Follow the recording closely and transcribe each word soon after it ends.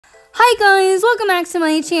Hi guys, welcome back to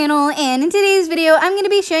my channel, and in today's video I'm going to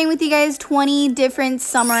be sharing with you guys 20 different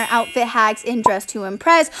summer outfit hacks in Dress to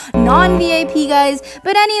Impress, non-VIP guys.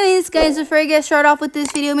 But anyways guys, before I get started off with this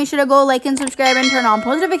video, make sure to go like and subscribe and turn on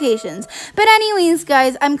post notifications. But anyways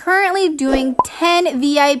guys, I'm currently doing 10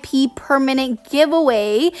 VIP permanent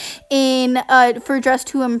giveaway for Dress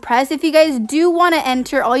to Impress. If you guys do want to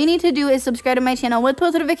enter, all you need to do is subscribe to my channel with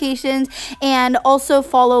post notifications, and also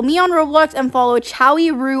follow me on Roblox and follow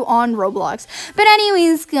Chowie Roo on Roblox. But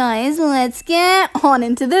anyways guys, let's get on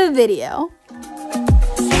into the video.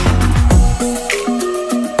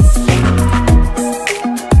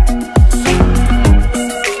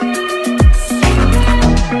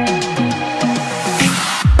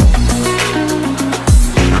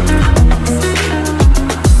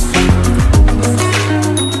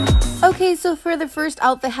 Okay, so for the first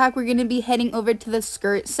outfit hack, we're going to be heading over to the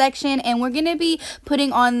skirt section, and we're going to be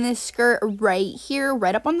putting on this skirt right here,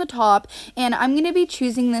 right up on the top. And I'm going to be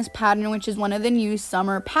choosing this pattern, which is one of the new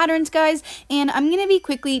summer patterns, guys. And I'm going to be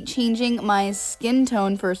quickly changing my skin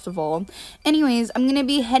tone, first of all. Anyways, I'm going to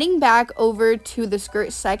be heading back over to the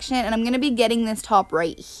skirt section, and I'm going to be getting this top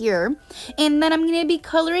right here. And then I'm going to be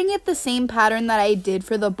coloring it the same pattern that I did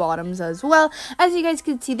for the bottoms as well. As you guys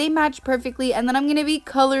can see, they match perfectly. And then I'm going to be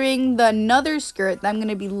coloring another skirt that I'm going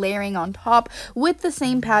to be layering on top with the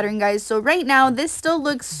same pattern, guys. So right now this still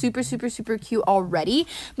looks super cute already.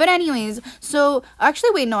 But anyways, so actually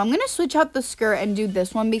wait, no, I'm going to switch out the skirt and do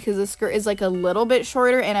this one because the skirt is like a little bit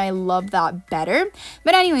shorter and I love that better.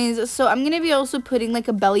 But anyways, so I'm going to be also putting like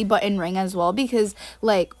a belly button ring as well, because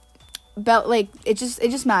it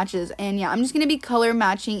just matches. And yeah, I'm just gonna be color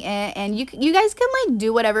matching it, and you guys can like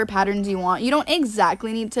do whatever patterns you want. You don't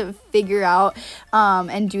exactly need to figure out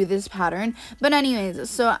and do this pattern. But anyways,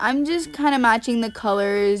 so I'm just kind of matching the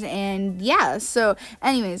colors, and yeah, so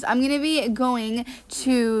anyways, I'm gonna be going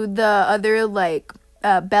to the other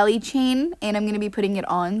belly chain, and I'm going to be putting it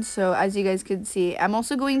on. So as you guys can see, I'm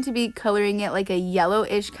also going to be coloring it like a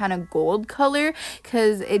yellowish kind of gold color,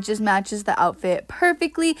 because it just matches the outfit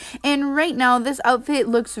perfectly. And right now this outfit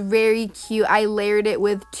looks very cute. I layered it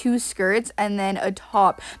with two skirts and then a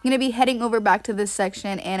top. I'm going to be heading over back to this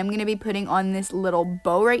section, and I'm going to be putting on this little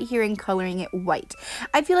bow right here and coloring it white.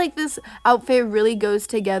 I feel like this outfit really goes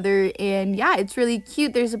together, and yeah, it's really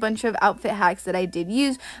cute. There's a bunch of outfit hacks that I did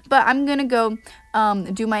use, but I'm gonna go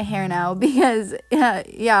do my hair now because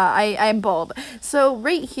I'm bald. So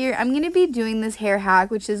right here I'm going to be doing this hair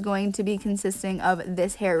hack, which is going to be consisting of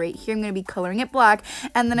this hair right here. I'm going to be coloring it black,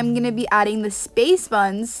 and then I'm going to be adding the space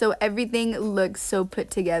buns so everything looks so put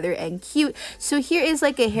together and cute. So here is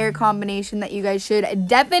like a hair combination that you guys should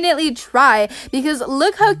definitely try, because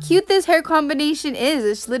look how cute this hair combination is.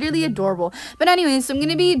 It's literally adorable. But anyways, so I'm going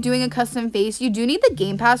to be doing a custom face. You do need the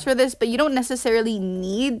game pass for this, but you don't necessarily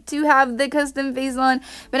need to have the custom face on.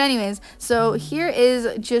 But anyways, so here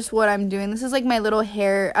is just what I'm doing. This is like my little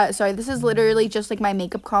hair, this is literally just like my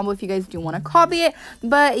makeup combo if you guys do want to copy it.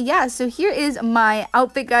 But yeah, so here is my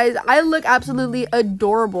outfit, guys. I look absolutely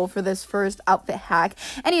adorable for this first outfit hack.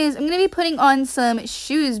 Anyways, I'm gonna be putting on some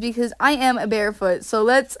shoes because I am barefoot, so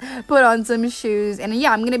let's put on some shoes. And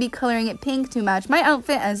yeah, I'm gonna be coloring it pink to match my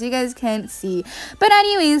outfit, as you guys can see. But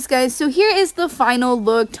anyways guys, so here is the final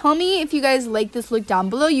look. Tell me if you guys like this look down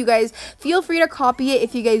below. You guys feel free to copy it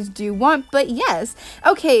if you guys do want. But yes,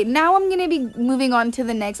 okay, now I'm gonna be moving on to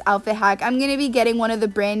the next outfit hack. I'm gonna be getting one of the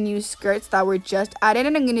brand new skirts that were just added,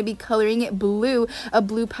 and I'm gonna be coloring it blue, a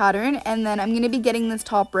blue pattern. And then I'm gonna be getting this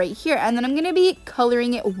top right here, and then I'm gonna be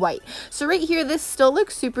coloring it white. So right here, this still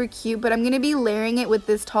looks super cute, but I'm gonna be layering it with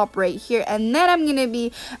this top right here, and then I'm gonna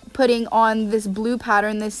be putting on this blue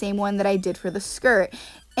pattern, the same one that I did for the skirt.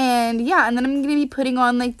 And yeah, and then I'm gonna be putting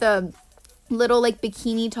on like the little like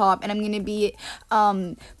bikini top, and I'm going to be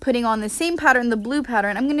putting on the same pattern, the blue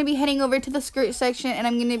pattern. I'm going to be heading over to the skirt section, and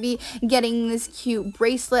I'm going to be getting this cute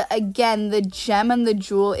bracelet. Again, the gem and the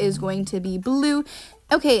jewel is going to be blue.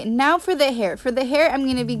 Okay, now for the hair. For the hair, I'm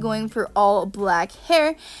going to be going for all black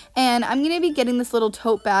hair, and I'm going to be getting this little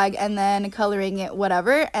tote bag and then coloring it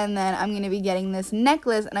whatever, and then I'm going to be getting this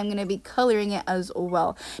necklace, and I'm going to be coloring it as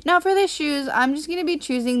well. Now for the shoes, I'm just going to be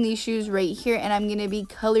choosing these shoes right here, and I'm going to be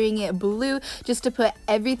coloring it blue just to put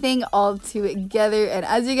everything all together. And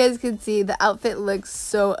as you guys can see, the outfit looks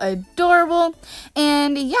so adorable.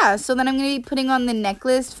 And yeah, so then I'm going to be putting on the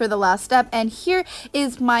necklace for the last step, and here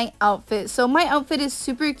is my outfit. So my outfit is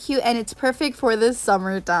super cute and it's perfect for the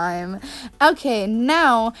summertime. Okay,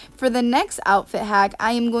 now for the next outfit hack,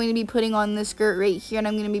 I am going to be putting on this skirt right here, and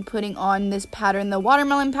I'm going to be putting on this pattern, the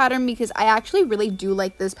watermelon pattern, because I actually really do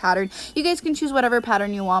like this pattern. You guys can choose whatever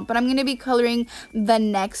pattern you want, but I'm going to be coloring the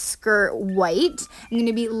next skirt white. I'm going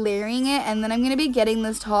to be layering it, and then I'm going to be getting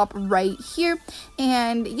this top right here,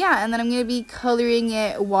 and yeah, and then I'm going to be coloring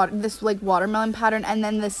it this like watermelon pattern, and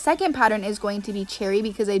then the second pattern is going to be cherry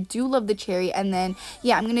because I do love the cherry. And then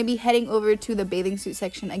yeah, I'm going to be heading over to the bathing suit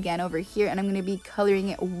section again over here, and I'm going to be coloring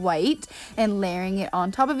it white and layering it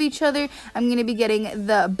on top of each other. I'm going to be getting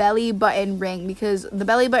the belly button ring because the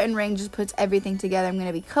belly button ring just puts everything together. I'm going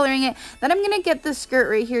to be coloring it. Then I'm going to get the skirt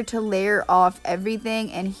right here to layer off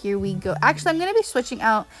everything, and here we go. Actually, I'm going to be switching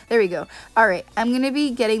out. There we go. All right, I'm going to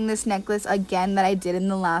be getting this necklace again that I did in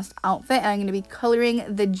the last outfit, and I'm going to be coloring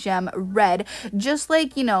the gem red, just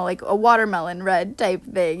like, you know, like a watermelon red type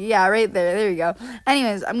thing. Yeah, right there you go.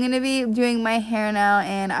 Anyways, I'm going to be doing my hair now,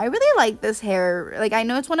 and I really like this hair. Like, I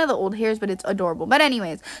know it's one of the old hairs, but it's adorable. But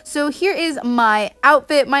anyways, so here is my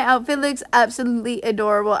outfit. My outfit looks absolutely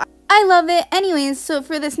adorable. I love it. Anyways, so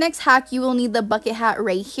for this next hack, you will need the bucket hat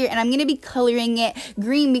right here, and I'm going to be coloring it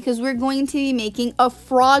green because we're going to be making a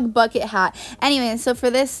frog bucket hat. Anyways, so for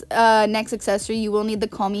this next accessory, you will need the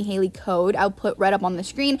Call Me Haley code. I'll put right up on the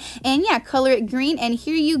screen, and yeah, color it green, and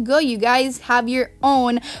here you go. You guys have your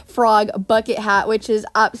own frog bucket hat, which is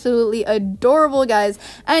absolutely adorable, guys.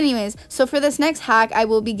 Anyways, so for this next hack, I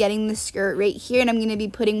will be getting the skirt right here, and I'm going to be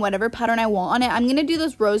putting whatever pattern I want on it. I'm going to do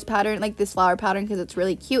this rose pattern, like this flower pattern, because it's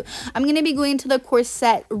really cute. I'm going to be going to the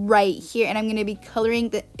corset right here, and I'm going to be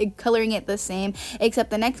coloring it the same,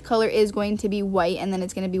 except the next color is going to be white, and then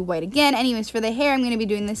it's going to be white again. Anyways, for the hair, I'm going to be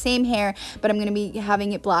doing the same hair, but I'm going to be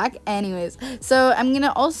having it black. Anyways, so I'm going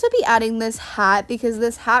to also be adding this hat because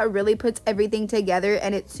this hat really puts everything together,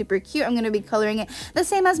 and it's super cute. I'm going to be coloring it the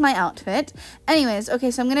same as my outfit. Anyways,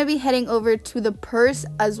 okay, so I'm going to be heading over to the purse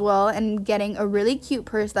as well and getting a really cute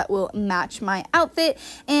purse that will match my outfit.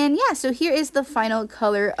 And yeah, so here is the final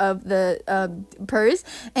color of the purse,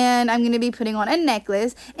 and I'm going to be putting on a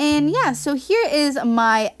necklace. And yeah, so here is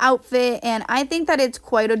my outfit, and I think that it's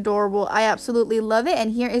quite adorable. I absolutely love it,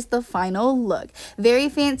 and here is the final look. Very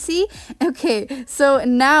fancy. Okay, so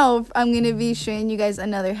now I'm going to be showing you guys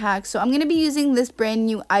another hack. So I'm going to be using this brand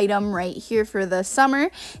new item right here for the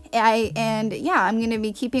summer, and yeah, I'm going to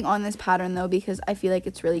be keeping on this pattern though because I feel like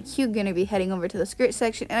it's really cute. Going to be heading over to the skirt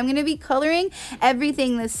section, and I'm going to be coloring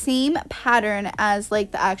everything the same pattern as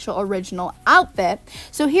like the actual original outfit.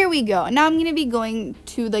 So here we go. Now I'm going to be going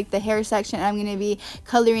to like the hair section, and I'm going to be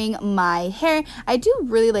coloring my hair. I do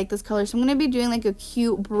really like this color, so I'm going to be doing like a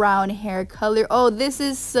cute brown hair color. Oh, this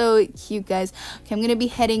is so cute, guys. Okay, I'm going to be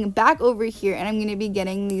heading back over here, and I'm going to be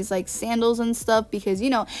getting these like sandals and stuff because, you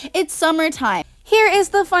know, it's summertime. Here is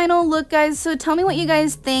the final look, guys. So tell me what you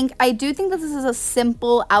guys think. I do think that this is a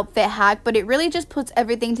simple outfit hack, but it really just puts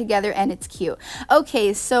everything together and it's cute.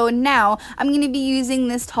 Okay, so now I'm going to be using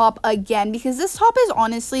this top again because this top is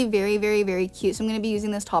honestly very, very, very cute. So I'm going to be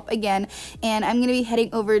using this top again, and I'm going to be heading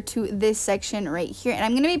over to this section right here, and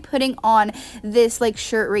I'm going to be putting on this like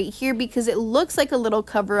shirt right here because it looks like a little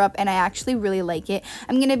cover up and I actually really like it.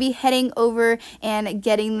 I'm going to be heading over and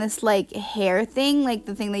getting this like hair thing, like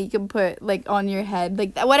the thing that you can put like on your head,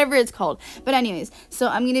 like that, whatever it's called. But anyways, so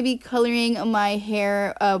I'm gonna be coloring my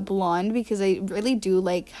hair blonde because I really do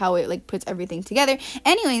like how it like puts everything together.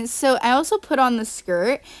 Anyways, so I also put on the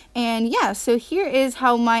skirt, and yeah, so here is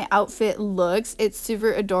how my outfit looks. It's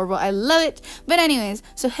super adorable. I love it. But anyways,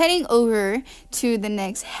 so heading over to the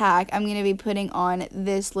next hack, I'm gonna be putting on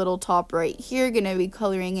this little top right here. Gonna be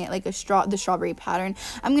coloring it like the strawberry pattern.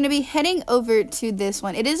 I'm gonna be heading over to this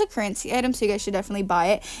one. It is a currency item, so you guys should definitely buy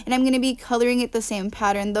it. And I'm gonna be coloring it the same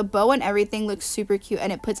pattern. The bow and everything looks super cute,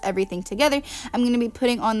 and it puts everything together. I'm going to be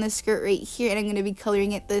putting on the skirt right here, and I'm going to be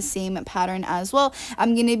coloring it the same pattern as well.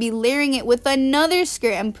 I'm going to be layering it with another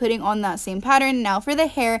skirt and putting on that same pattern. Now for the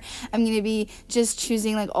hair, I'm going to be just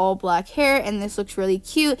choosing like all black hair, and this looks really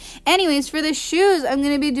cute. Anyways, for the shoes, I'm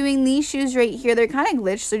going to be doing these shoes right here. They're kind of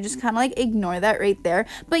glitched, so just kind of like ignore that right there.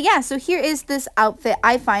 But yeah, so here is this outfit.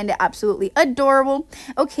 I find it absolutely adorable.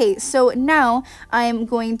 Okay, so now I'm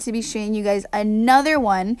going to be showing you guys another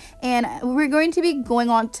one, and we're going to be going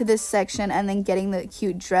on to this section and then getting the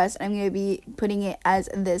cute dress. I'm going to be putting it as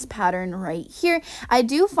this pattern right here. I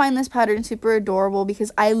do find this pattern super adorable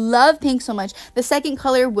because I love pink so much. The second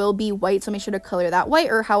color will be white, so make sure to color that white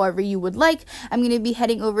or however you would like. I'm going to be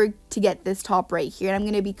heading over to get this top right here, and I'm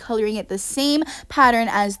going to be coloring it the same pattern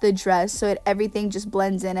as the dress so everything just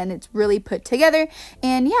blends in and it's really put together.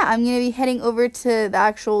 And yeah, I'm going to be heading over to the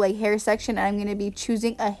actual like hair section, and I'm going to be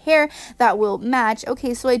choosing a hair that will match.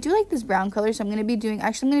 Okay, so I do like this brown color, so I'm going to be doing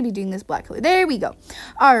this black color. There we go.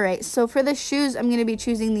 All right, so for the shoes, I'm going to be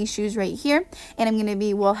choosing these shoes right here, and I'm going to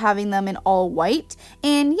be, well, having them in all white.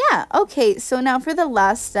 And yeah, okay, so now for the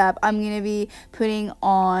last step, I'm going to be putting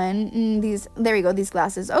on these, there we go, these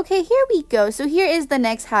glasses. Okay, here we go. So here is the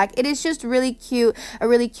next hack. It is just really cute, a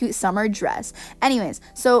really cute summer dress. Anyways,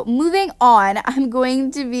 so moving on, I'm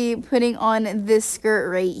going to be putting on this skirt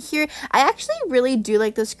right here. I actually really do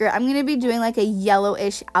like the skirt. I'm going to be doing like a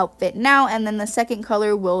yellowish outfit now, and then the second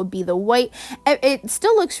color will be the white. It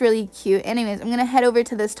still looks really cute. Anyways, I'm going to head over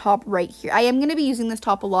to this top right here. I am going to be using this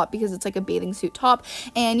top a lot because it's like a bathing suit top.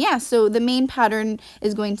 And yeah, so the main pattern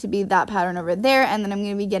is going to be that pattern over there, and then I'm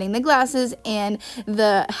going to be getting the glasses and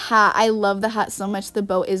the hat. I love the hat so much. The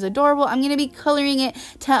bow is adorable. I'm going to be coloring it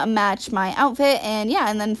to match my outfit, and yeah,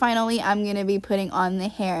 and then finally I'm going to be putting on the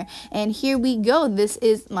hair. And here we go. This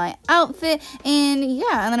is my outfit, and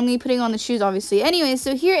yeah, and then I'm going to be putting on the shoes, obviously. Anyway,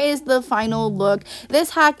 so here is the final look.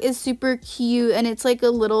 This hack is super cute, and it's like a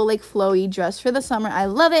little like flowy dress for the summer. I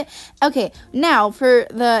love it. Okay, now for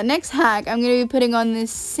the next hack, I'm going to be putting on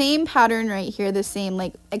this same pattern right here, the same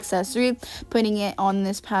like accessory, putting it on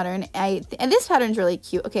this pattern. And this pattern's really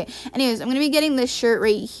cute. Okay, anyways, I'm going to be getting this shirt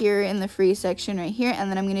right here in the free section right here, and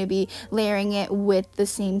then I'm going to be layering it with the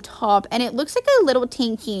same top, and it looks like a little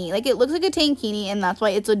tankini. Like, it looks like a tankini, and that's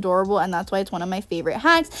why it's adorable, and that's why it's one of my favorite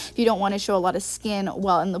hacks if you don't want to show a lot of skin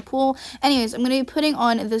while in the pool. Anyways, I'm going to be putting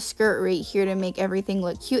on the skirt right here to make everything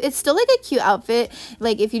look cute. It's still like a cute outfit,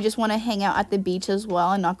 like if you just want to hang out at the beach as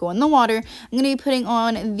well and not go in the water. I'm going to be putting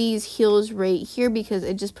on these heels right here because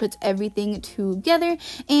it just puts everything together.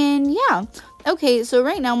 And yeah, okay, so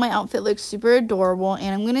right now my outfit looks super adorable,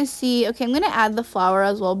 and I'm gonna see, okay, I'm gonna add the flower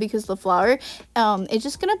as well because the flower, it's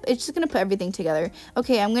just gonna put everything together.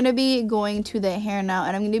 Okay, I'm gonna be going to the hair now,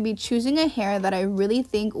 and I'm gonna be choosing a hair that I really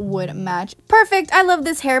think would match. Perfect, I love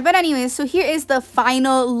this hair. But anyways, so here is the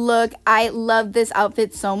final look. I love this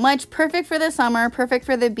outfit so much. Perfect for the summer, perfect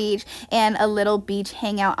for the beach, and a little beach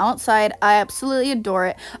hangout outside. I absolutely adore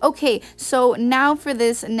it. Okay, so now for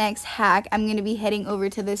this next hack, I'm gonna be heading over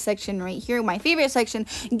to this section right here, my favorite section,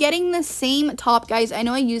 getting the same top. Guys, I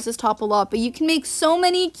know I use this top a lot, but you can make so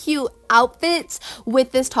many cute outfits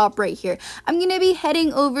with this top right here. I'm gonna be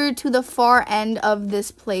heading over to the far end of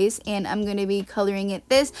this place, and I'm gonna be coloring it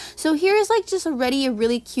this. So here's like just already a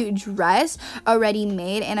really cute dress already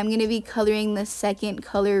made, and I'm gonna be coloring the second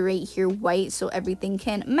color right here white so everything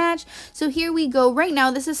can match. So here we go. Right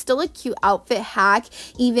now this is still a cute outfit hack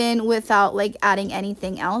even without like adding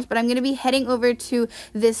anything else, but I'm gonna be heading over to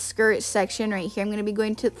this skirt section right here. I'm gonna be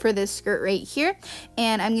going for this skirt right here,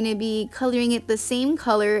 and I'm gonna be coloring it the same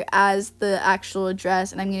color as the actual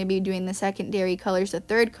dress, and I'm going to be doing the secondary colors, the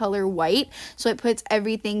third color white, so it puts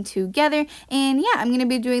everything together. And yeah, I'm going to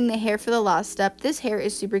be doing the hair for the last step. This hair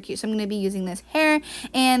is super cute, so I'm going to be using this hair,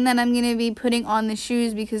 and then I'm going to be putting on the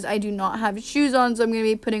shoes because I do not have shoes on, so I'm going to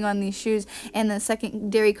be putting on these shoes, and the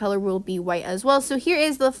secondary color will be white as well. So here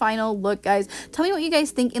is the final look, guys. Tell me what you guys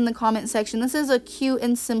think in the comment section. This is a cute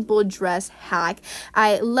and simple dress hack.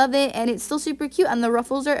 I love it, and it's still super cute, and the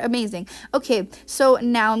ruffles are amazing. Okay, so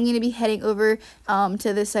now I'm going to be heading over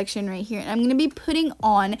to this section right here, and I'm going to be putting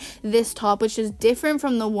on this top, which is different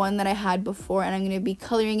from the one that I had before, and I'm going to be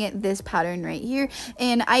coloring it this pattern right here,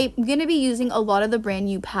 and I'm going to be using a lot of the brand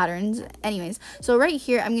new patterns. Anyways, so right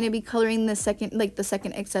here I'm going to be coloring the second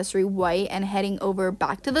accessory white, and heading over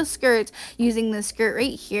back to the skirt using the skirt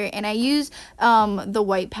right here, and I use the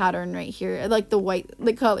white pattern right here, like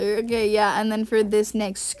the color. Okay, yeah, and then for this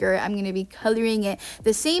next skirt I'm going to be coloring it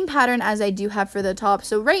the same pattern as I do have for the top.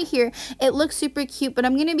 So right here it looks super cute, but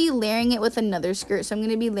I'm going to be layering it with another skirt. So I'm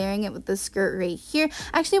going to be layering it with the skirt right here.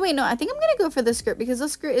 Actually, wait, no, I think I'm going to go for the skirt because the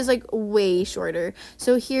skirt is like way shorter.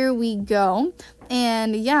 So here we go.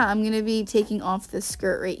 And yeah, I'm going to be taking off the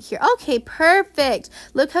skirt right here. Okay, perfect.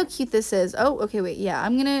 Look how cute this is. Oh, okay, wait. Yeah,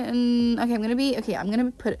 I'm going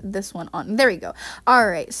to put this one on. There we go. All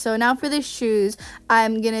right. So now for the shoes,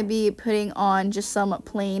 I'm going to be putting on just some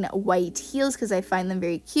plain white heels because I find them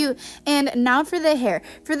very cute. And now for the hair.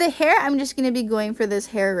 For the hair, I'm just going to be going for this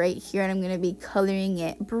hair right here, and I'm going to be coloring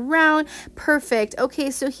it brown. Perfect.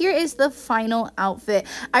 Okay, so here is the final outfit.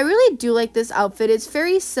 I really do like this outfit. It's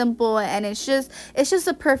very simple, and it's just it's just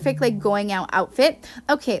a perfect like going out outfit.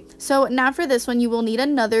 Okay, so now for this one, you will need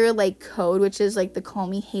another like code, which is like the Call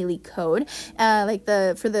Me Haley code,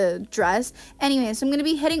 for the dress. Anyway, so I'm gonna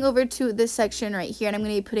be heading over to this section right here, and I'm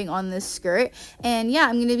gonna be putting on this skirt, and yeah,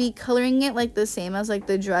 I'm gonna be coloring it like the same as like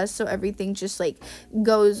the dress, so everything just like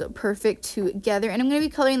goes perfect together. And I'm gonna be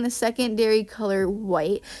coloring the secondary color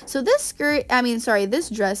white. So this this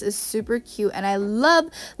dress is super cute, and I love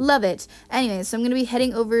it. Anyway, so I'm gonna be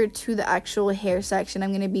heading over to the actual hair section.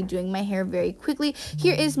 I'm gonna be doing my hair very quickly.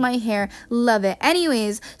 Here is my hair, love it.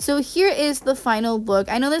 Anyways, so here is the final look.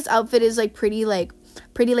 I know this outfit is like pretty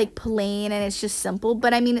plain, and it's just simple,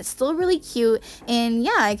 but I mean, it's still really cute, and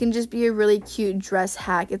yeah, it can just be a really cute dress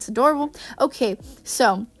hack. It's adorable. Okay,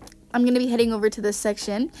 so I'm going to be heading over to this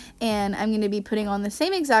section, and I'm going to be putting on the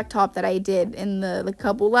same exact top that I did in the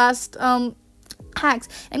couple last hacks.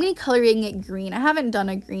 I'm going to be coloring it green. I haven't done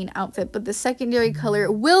a green outfit, but the secondary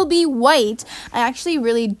color will be white. I actually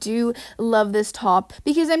really do love this top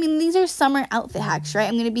because, I mean, these are summer outfit hacks, right?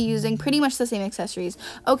 I'm going to be using pretty much the same accessories.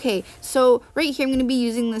 Okay, so right here, I'm going to be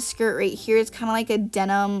using the skirt right here. It's kind of like a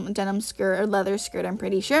denim skirt or leather skirt, I'm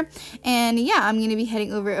pretty sure. And yeah, I'm going to be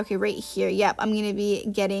heading over, okay, right here. Yep, I'm going to be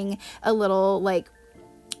getting a little like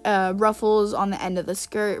ruffles on the end of the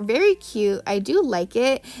skirt. Very cute. I do like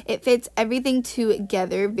it. It fits everything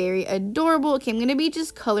together. Very adorable. Okay, I'm gonna be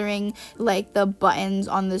just coloring like the buttons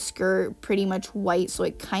on the skirt pretty much white, so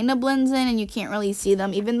it kind of blends in and you can't really see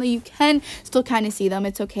them, even though you can still kind of see them.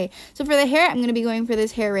 It's okay. So for the hair, I'm gonna be going for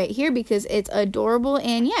this hair right here because it's adorable,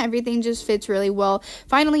 and yeah, everything just fits really well.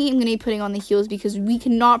 Finally, I'm gonna be putting on the heels because we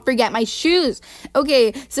cannot forget my shoes.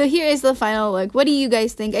 Okay, so here is the final look. What do you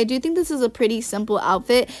guys think? I do think this is a pretty simple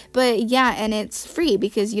outfit, but yeah, and it's free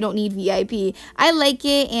because you don't need VIP. I like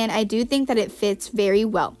it, and I do think that it fits very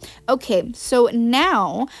well. Okay, so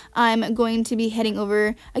now I'm going to be heading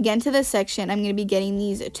over again to this section. I'm going to be getting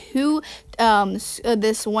these two,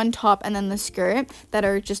 this one top and then the skirt that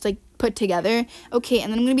are just like put together. Okay,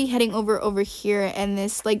 and then I'm gonna be heading over here, and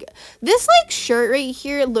this shirt right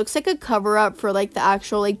here looks like a cover up for like the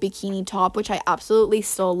actual like bikini top, which I absolutely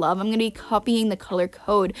still love. I'm gonna be copying the color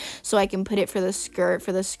code so I can put it for the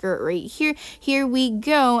skirt right here. Here we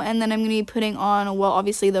go. And then I'm gonna be putting on, well,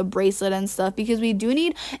 obviously the bracelet and stuff because we do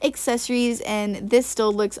need accessories, and this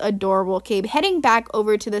still looks adorable. Okay, heading back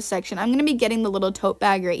over to this section, I'm gonna be getting the little tote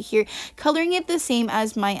bag right here, coloring it the same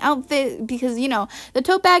as my outfit because, you know, the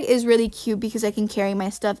tote bag is really cute because I can carry my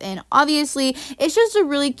stuff in. Obviously, it's just a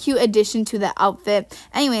really cute addition to the outfit.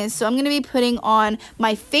 Anyways, so I'm going to be putting on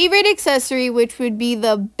my favorite accessory, which would be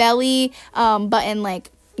the belly button,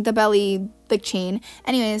 like the belly chain.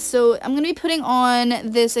 Anyways, so I'm gonna be putting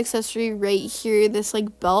on this accessory right here, this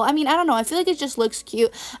like belt. I mean, I don't know, I feel like it just looks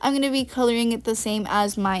cute. I'm gonna be coloring it the same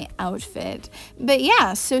as my outfit. But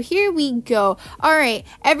yeah, so here we go. All right,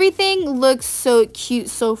 everything looks so cute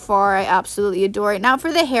so far. I absolutely adore it. Now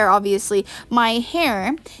for the hair, obviously my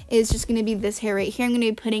hair is just gonna be this hair right here. I'm gonna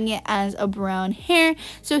be putting it as a brown hair.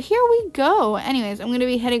 So here we go. Anyways, I'm gonna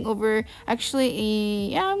be heading over,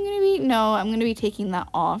 actually, yeah, I'm gonna be taking that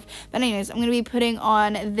off. But anyways, I'm gonna be putting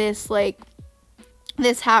on this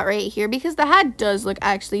this hat right here because the hat does look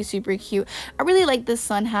actually super cute. I really like this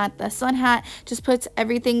sun hat. The sun hat just puts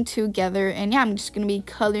everything together, and yeah, I'm just gonna be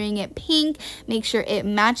coloring it pink, make sure it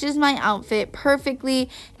matches my outfit perfectly.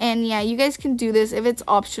 And yeah, you guys can do this if it's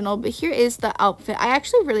optional, but here is the outfit. I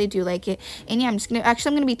actually really do like it. And yeah, I'm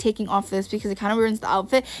gonna be taking off this because it kind of ruins the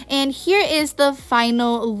outfit. And here is the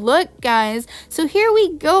final look, guys. So here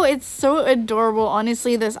we go. It's so adorable.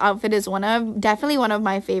 Honestly, this outfit is definitely one of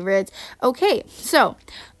my favorites. Okay, so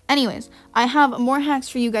anyways, I have more hacks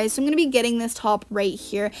for you guys. So I'm going to be getting this top right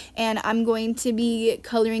here, and I'm going to be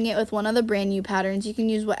coloring it with one of the brand new patterns. You can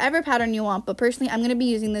use whatever pattern you want, but personally I'm going to be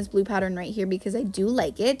using this blue pattern right here because I do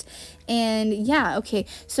like it. And yeah, okay,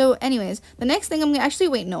 so anyways, the next thing I'm going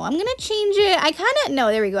to change it.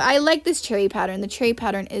 There we go. I like this cherry pattern. The cherry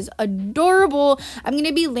pattern is adorable. I'm going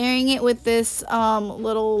to be layering it with this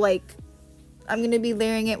I'm going to be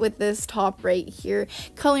layering it with this top right here,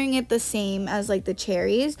 coloring it the same as like the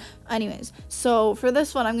cherries. Anyways, so for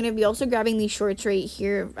this one, I'm going to be also grabbing these shorts right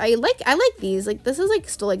here. I like these. Like, this is like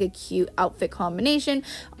still like a cute outfit combination.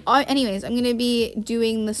 Anyways, I'm going to be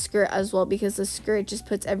doing the skirt as well because the skirt just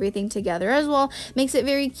puts everything together as well. Makes it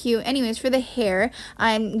very cute. Anyways, for the hair,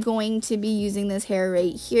 I'm going to be using this hair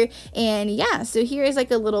right here. And yeah, so here is like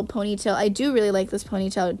a little ponytail. I do really like this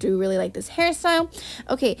ponytail. I do really like this hairstyle.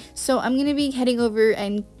 Okay, so I'm going to be heading over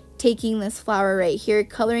and taking this flower right here,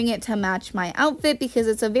 coloring it to match my outfit because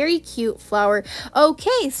it's a very cute flower.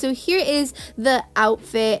 Okay, so here is the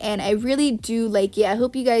outfit, and I really do like it. I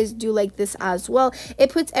hope you guys do like this as well.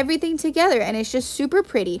 It puts everything together and it's just super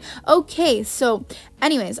pretty. Okay, so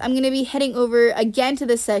anyways, I'm going to be heading over again to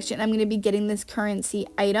this section. I'm going to be getting this currency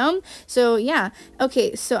item. So yeah,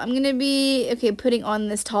 okay, so I'm going to be, putting on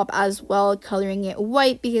this top as well, coloring it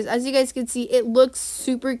white because as you guys can see, it looks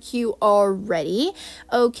super cute already.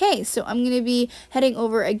 Okay, so I'm going to be heading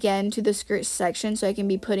over again to the skirt section so I can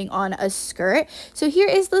be putting on a skirt. So here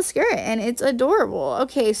is the skirt and it's adorable.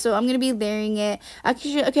 Okay, so I'm going to be layering it.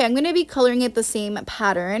 Actually, okay, I'm going to be coloring it the same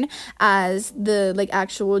pattern as the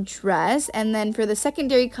actual dress, and then for the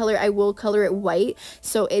secondary color I will color it white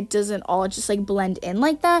so it doesn't all just blend in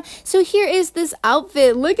like that. So here is this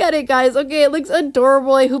outfit. Look at it, guys. Okay, it looks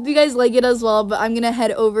adorable. I hope you guys like it as well, but I'm gonna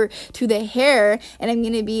head over to the hair and I'm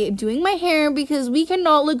gonna be doing my hair because we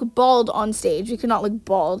cannot look bald on stage. We cannot look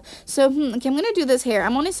bald. So okay, I'm gonna do this hair.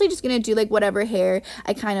 I'm honestly just gonna do whatever hair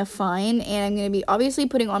I kind of find, and I'm gonna be obviously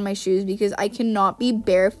putting on my shoes because I cannot be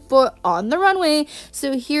barefoot on the runway.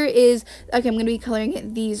 So here is, okay, I'm gonna be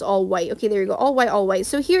coloring these all white. Okay, there we go, all white, all white.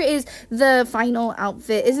 So here is the final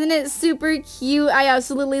outfit. Isn't it super cute? I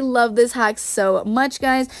absolutely love this hack so much,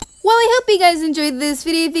 guys. Well, I hope you guys enjoyed this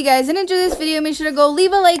video. If you guys did enjoy this video, make sure to go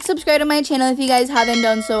leave a like, subscribe to my channel if you guys haven't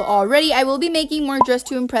done so already. I will be making more Dress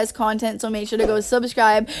to Impress content, so make sure to go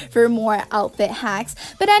subscribe for more outfit hacks.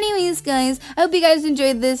 But anyways, guys, I hope you guys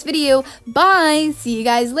enjoyed this video. Bye! See you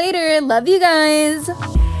guys later. Love you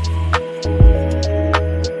guys!